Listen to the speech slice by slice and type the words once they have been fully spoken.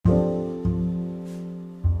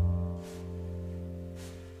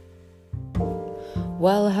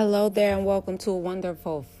Well, hello there and welcome to a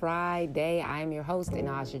wonderful Friday. I am your host,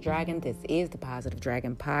 Inaja Dragon. This is the Positive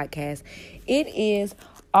Dragon Podcast. It is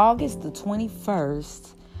August the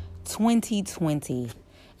 21st, 2020.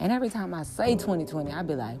 And every time I say 2020, I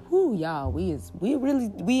be like, whoo, y'all, we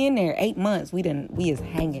in there 8 months. We is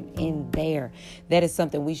hanging in there. That is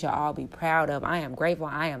something we should all be proud of. I am grateful.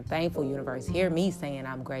 I am thankful, universe. Hear me saying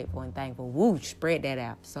I'm grateful and thankful. Woo, spread that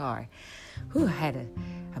out. Sorry. Whew,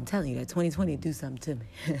 I'm telling you that 2020 do something to me.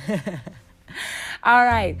 All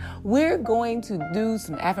right, we're going to do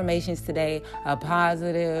some affirmations today, a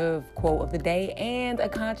positive quote of the day, and a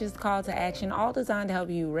conscious call to action, all designed to help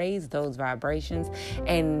you raise those vibrations.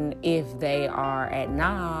 And if they are at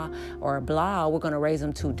nah or blah, we're going to raise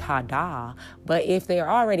them to ta-da. But if they're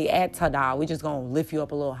already at ta-da, we're just going to lift you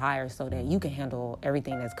up a little higher so that you can handle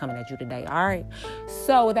everything that's coming at you today. All right,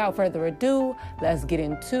 so without further ado, let's get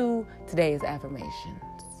into today's affirmations.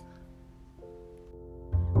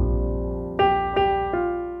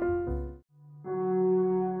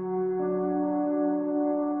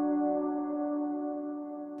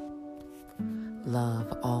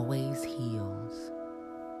 Love always heals.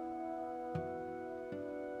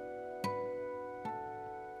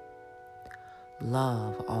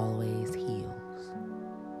 Love always heals.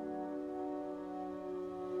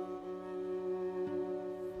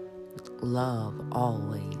 Love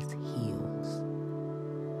always heals.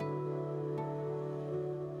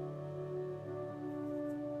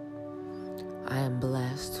 I am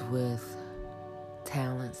blessed with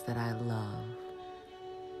talents that I love.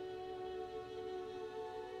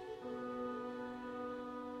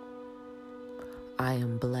 I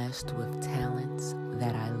am blessed with talents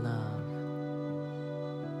that I love.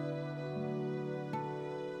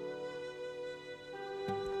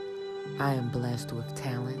 I am blessed with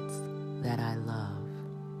talents that I love.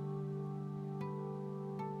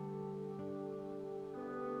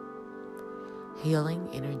 Healing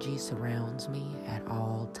energy surrounds me at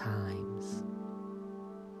all times.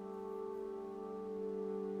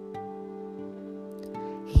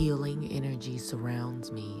 Healing energy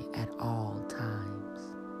surrounds me at all times.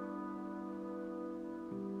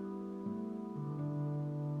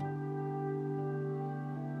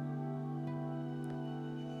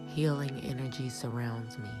 Healing energy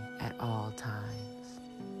surrounds me at all times.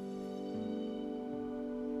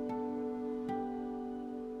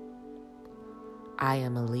 I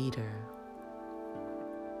am a leader.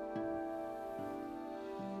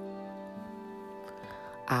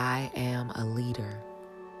 I am a leader.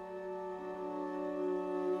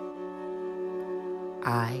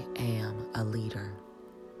 I am a leader.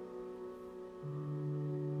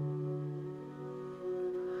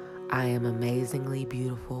 I am amazingly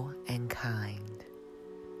beautiful and kind.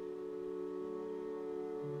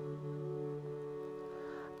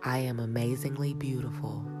 I am amazingly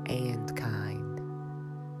beautiful and kind.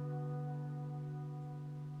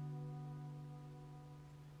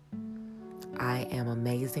 I am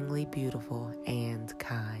amazingly beautiful and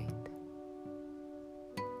kind.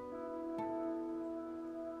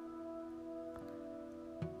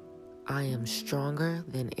 I am stronger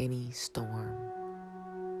than any storm.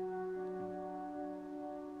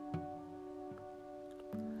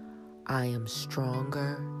 I am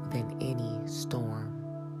stronger than any storm.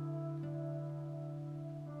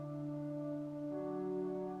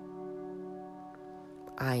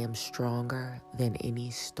 I am stronger than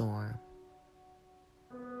any storm.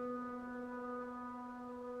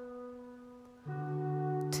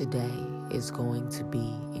 Today is going to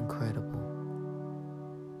be incredible.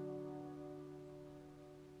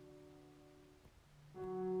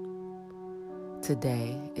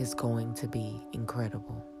 Today is going to be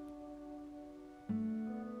incredible.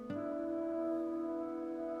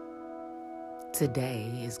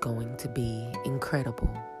 Today is going to be incredible.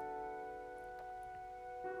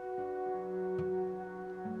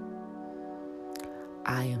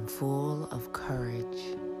 I am full of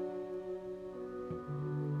courage.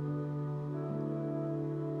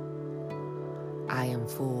 I am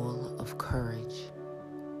full of courage.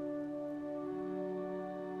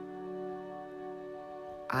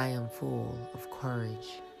 I am full of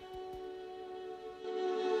courage.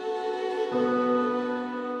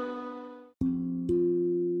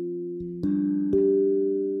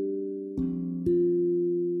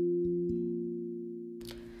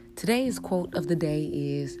 Today's quote of the day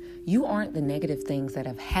is, "You aren't the negative things that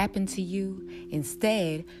have happened to you.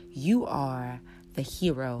 Instead, you are the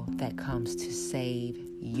hero that comes to save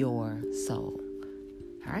your soul."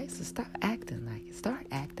 All right, so stop acting like it. Start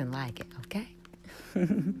acting like it, okay?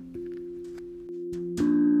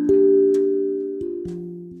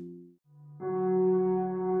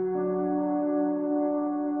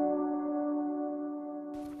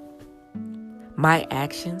 My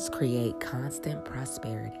actions create constant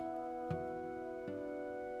prosperity.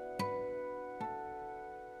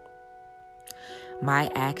 My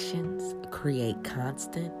actions create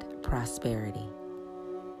constant prosperity.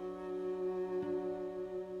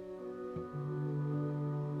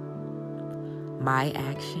 My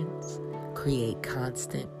actions create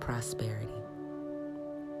constant prosperity.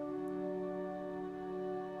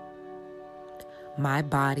 My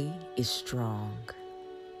body is strong.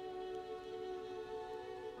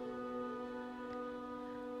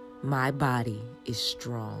 My body is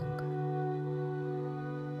strong.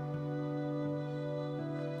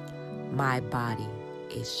 My body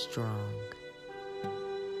is strong.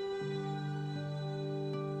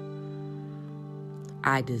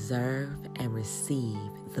 I deserve and receive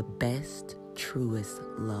the best, truest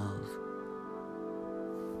love.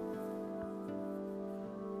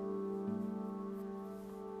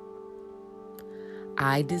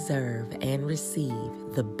 I deserve and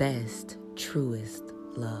receive the best, truest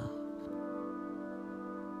love.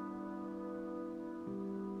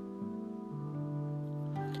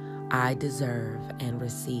 I deserve and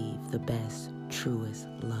receive the best, truest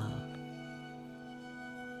love.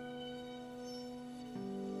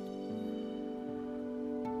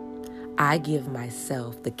 I give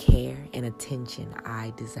myself the care and attention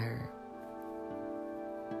I deserve.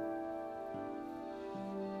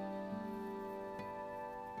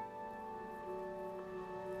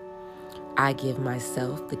 I give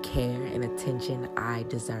myself the care and attention I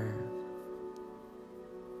deserve.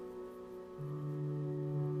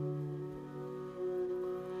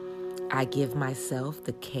 I give myself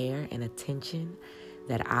the care and attention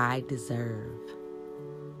that I deserve.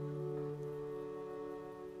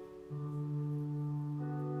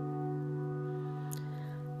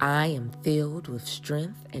 I am filled with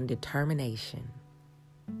strength and determination.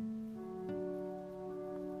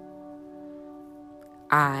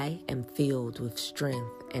 I am filled with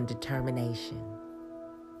strength and determination.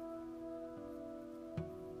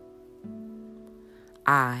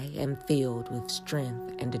 I am filled with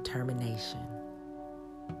strength and determination.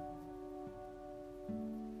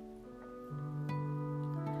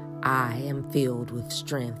 I am filled with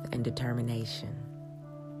strength and determination.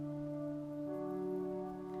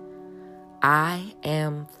 I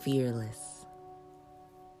am fearless.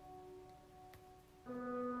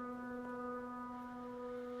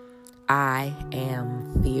 I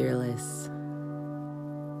am fearless.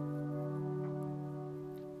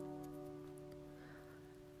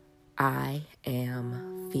 I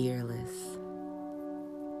am fearless.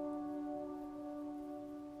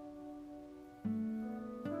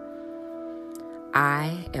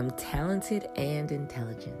 I am talented and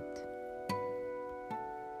intelligent.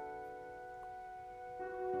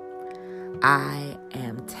 I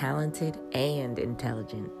am talented and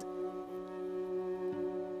intelligent.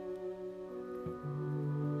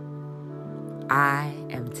 I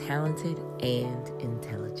am talented and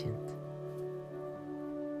intelligent.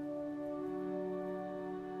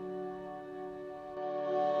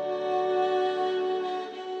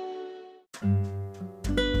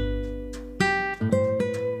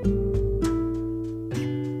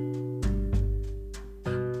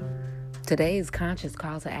 Today's conscious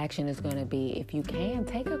call to action is going to be, if you can,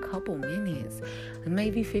 take a couple minutes,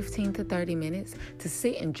 maybe 15 to 30 minutes, to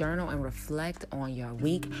sit and journal and reflect on your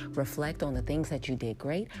week, reflect on the things that you did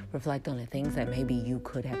great, reflect on the things that maybe you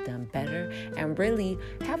could have done better, and really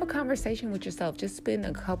have a conversation with yourself. Just spend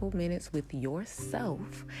a couple minutes with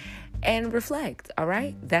yourself and reflect, all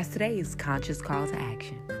right? That's today's conscious call to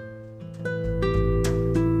action.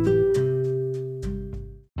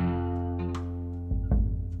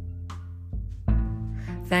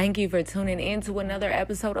 Thank you for tuning in to another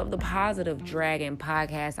episode of the Positive Dragon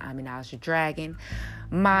Podcast. I'm Inaj the Dragon.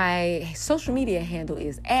 My social media handle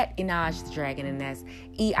is @Inaj the Dragon, and that's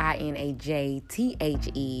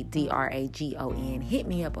EINAJTHEDRAGON. Hit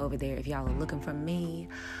me up over there if y'all are looking for me.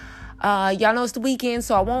 Y'all know it's the weekend,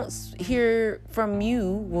 so I won't hear from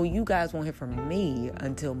you. Well, you guys won't hear from me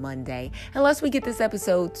until Monday, unless we get this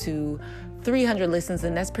episode to 300 listens,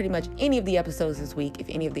 and that's pretty much any of the episodes this week. If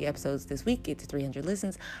any of the episodes this week get to 300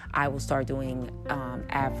 listens, I will start doing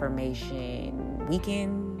affirmation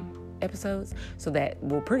weekend episodes, so that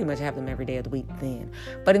we'll pretty much have them every day of the week then.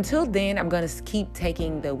 But until then, I'm going to keep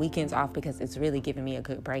taking the weekends off because it's really giving me a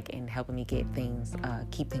good break and helping me get things,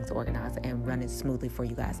 keep things organized and running smoothly for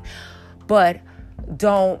you guys. But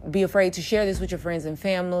don't be afraid to share this with your friends and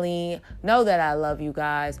family. Know that I love you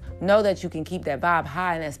guys. Know that you can keep that vibe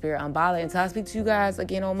high and that spirit unbothered until I speak to you guys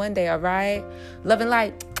again on Monday, all right? Love and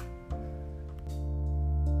light.